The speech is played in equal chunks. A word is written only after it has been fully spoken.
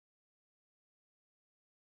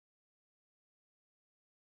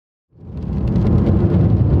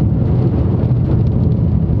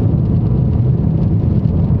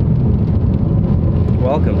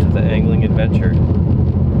adventure.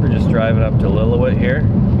 We're just driving up to Lillooet here,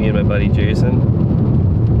 me and my buddy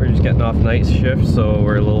Jason. We're just getting off night shift, so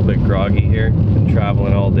we're a little bit groggy here. Been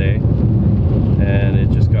traveling all day, and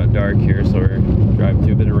it just got dark here, so we're driving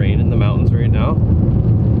through a bit of rain in the mountains right now.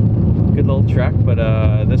 Good little trek, but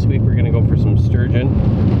this week we're gonna go for some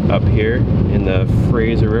sturgeon up here in the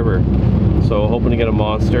Fraser River. So hoping to get a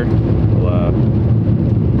monster.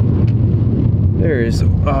 There is a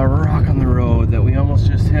rock on the road that we almost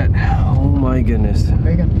just hit. Oh my goodness.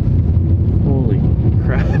 Big one. Holy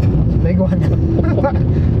crap. Big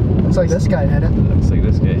one. Looks like this guy hit it. Looks like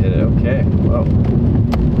this guy hit it. Okay. Wow.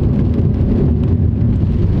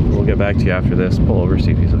 We'll get back to you after this. Pull over, see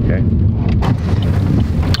if he's okay.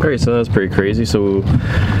 Alright, so that was pretty crazy. So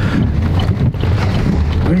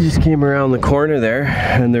we just came around the corner there,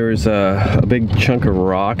 and there was a big chunk of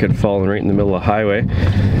rock had fallen right in the middle of the highway,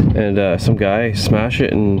 and some guy smashed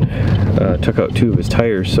it and took out 2 of his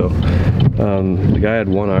tires. So the guy had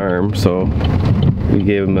 1 arm, so we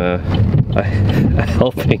gave him a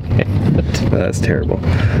helping hand. That's terrible.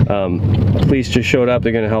 Police just showed up.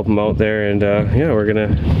 They're gonna help him out there, and yeah, we're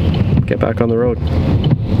gonna get back on the road.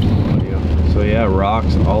 So yeah,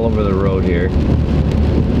 rocks all over the road here.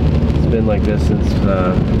 Been like this since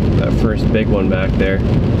that first big one back there.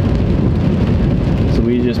 So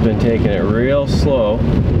we've just been taking it real slow.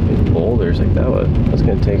 Boulders like that was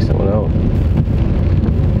gonna take someone out.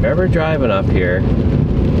 If you're ever driving up here,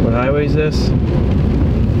 what highway is this?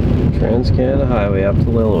 Trans-Canada Highway up to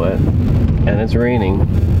Lillooet, and it's raining.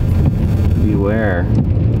 Beware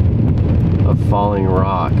of falling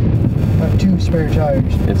rock. I have 2 spare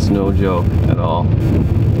tires. It's no joke at all.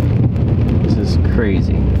 This is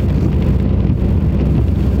crazy.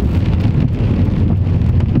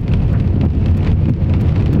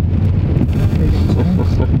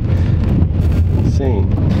 Insane.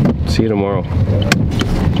 See you tomorrow.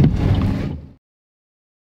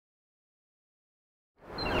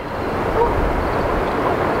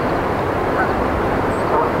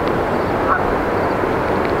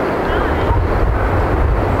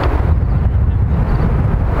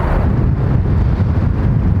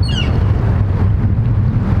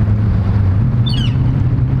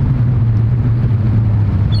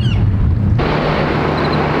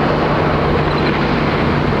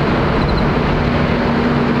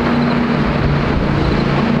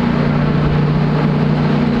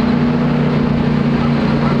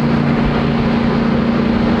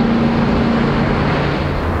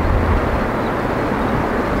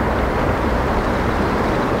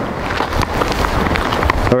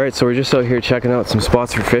 Alright, so we're just out here checking out some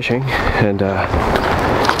spots for fishing, and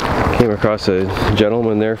came across a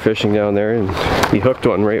gentleman there fishing down there, and he hooked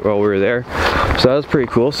one right while we were there. So that was pretty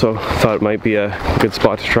cool, so thought it might be a good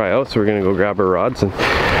spot to try out, so we're gonna go grab our rods and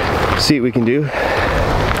see what we can do.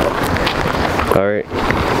 Alright,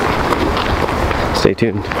 stay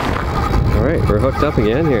tuned. Alright, we're hooked up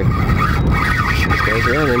again here. This guy's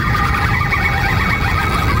running.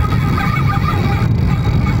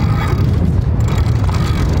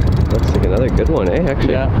 Another good one, eh?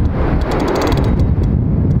 Actually. Yeah.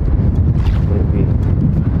 Might be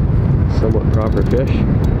somewhat proper fish.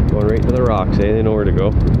 Going right to the rocks, eh? They know where to go.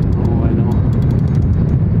 Oh, I know.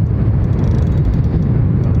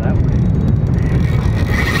 Go that way.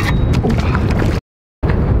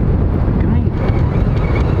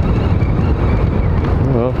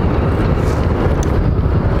 Oh well.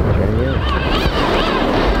 Try again.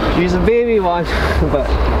 She's a baby one, but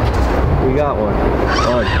we got one.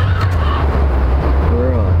 On.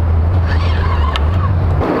 We're on.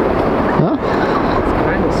 Huh? It's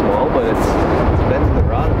kind of small, but it's bending the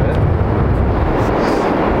rod a bit.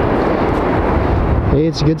 Hey,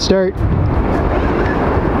 it's a good start.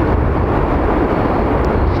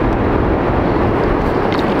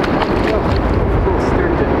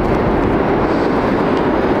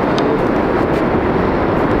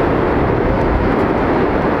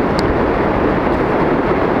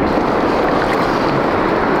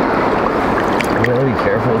 Be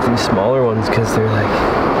careful with these smaller ones because they're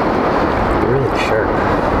really sharp.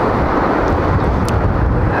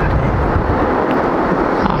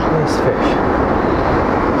 Nice fish.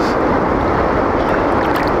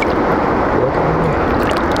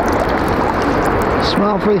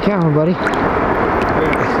 Smile for the camera, buddy.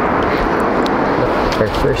 Our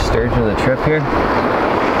first sturgeon of the trip here.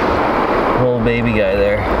 Little baby guy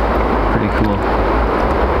there. Pretty cool.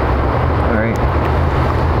 Alright.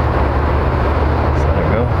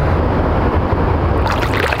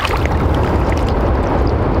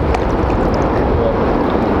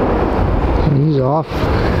 He's off.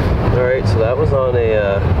 Alright, so that was on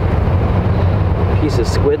a piece of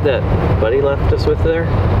squid that Buddy left us with there.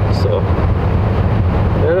 So,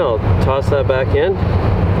 then I'll toss that back in.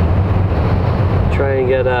 Try and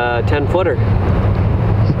get a 10-footer.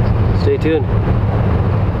 Stay tuned.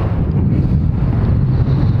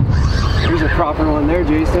 Here's a proper one there,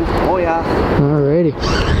 Jason. Oh yeah. Alrighty.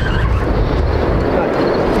 Not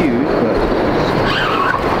huge, but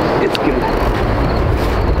it's good.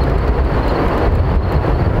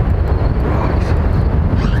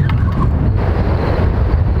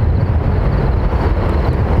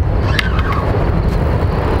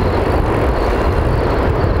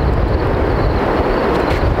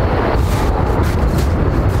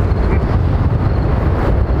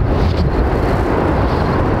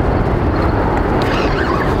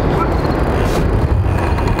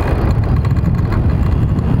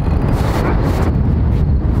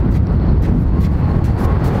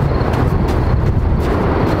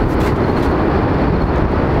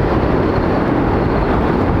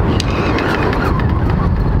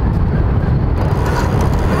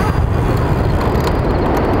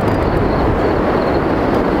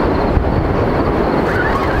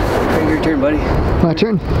 Buddy. My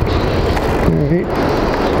turn. Alright.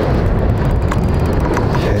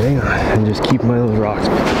 Okay, hang on. And just keep my little rocks.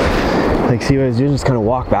 Like, see what I was doing? Just kind of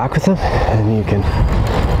walk back with them, and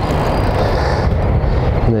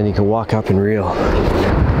then you can walk up and reel.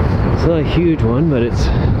 It's not a huge one, but it's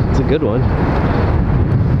a good one.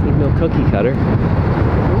 Ain't no cookie cutter.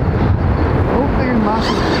 Oh, bigger than last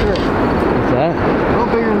one for sure. What's that? Oh,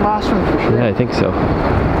 bigger than last one for sure. Yeah, I think so.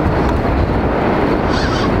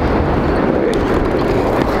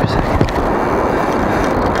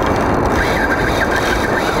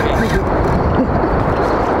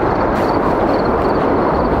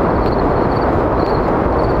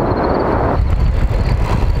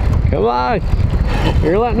 Come on!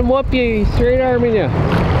 You're letting him whoop you, he's straight arming you.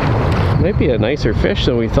 Might be a nicer fish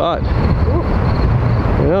than we thought.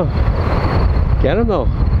 Yeah. Get him though.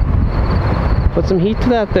 Put some heat to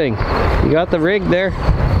that thing. You got the rig there.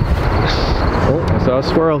 Oh, I saw a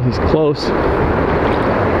squirrel. He's close.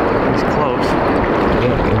 He's close.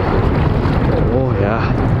 Yeah. Oh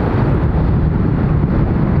yeah.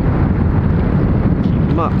 Keep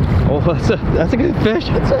him up. Oh, that's a good fish.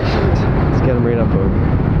 Let's get him right up over.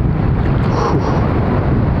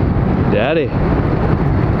 Daddy,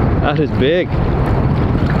 that is big.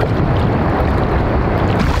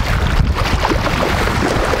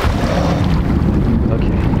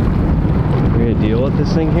 Okay, we're gonna deal with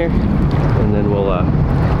this thing here, and then we'll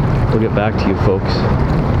get back to you folks.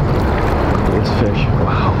 This fish,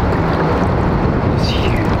 wow, it's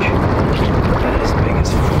huge. That is big as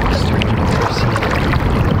sturgeon I've ever seen.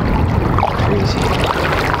 Crazy.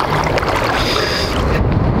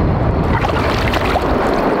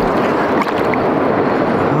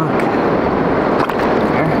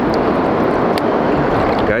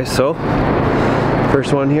 So,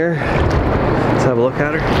 first one here, let's have a look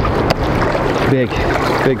at her. Big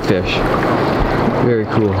fish. Very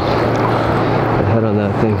cool. The head on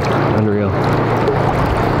that thing, unreal.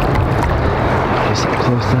 Just up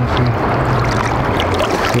close that for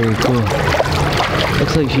you. Very cool.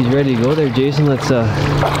 Looks like she's ready to go there, Jason. Let's send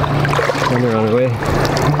her on her way.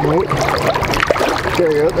 Right.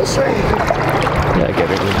 Carry her out this way. Yeah, get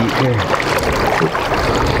her to deep here.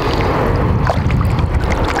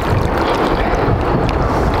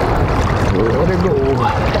 Let her go.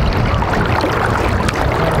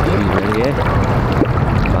 She's ready, eh?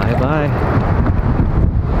 Bye-bye.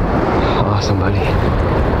 Awesome, buddy.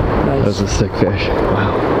 Nice. That was a sick fish.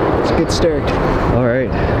 Wow. It's a good start. All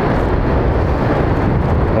right.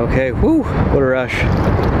 Okay, whoo, what a rush.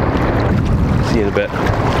 See you in a bit.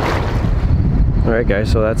 All right,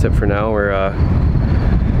 guys, so that's it for now. We're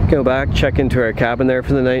go back, check into our cabin there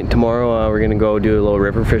for the night. Tomorrow we're gonna go do a little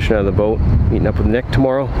river fishing out of the boat, meeting up with Nick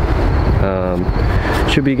tomorrow.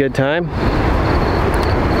 Should be a good time.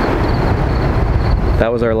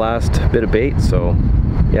 That was our last bit of bait, so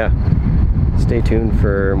yeah, stay tuned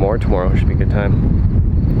for more tomorrow. Should be a good time.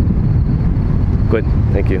 Good,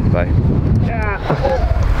 thank you, bye. Yeah.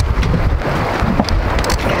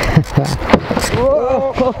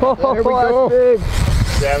 Whoa, there we go. That's big.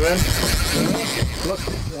 7. Look,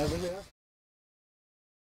 7, yeah.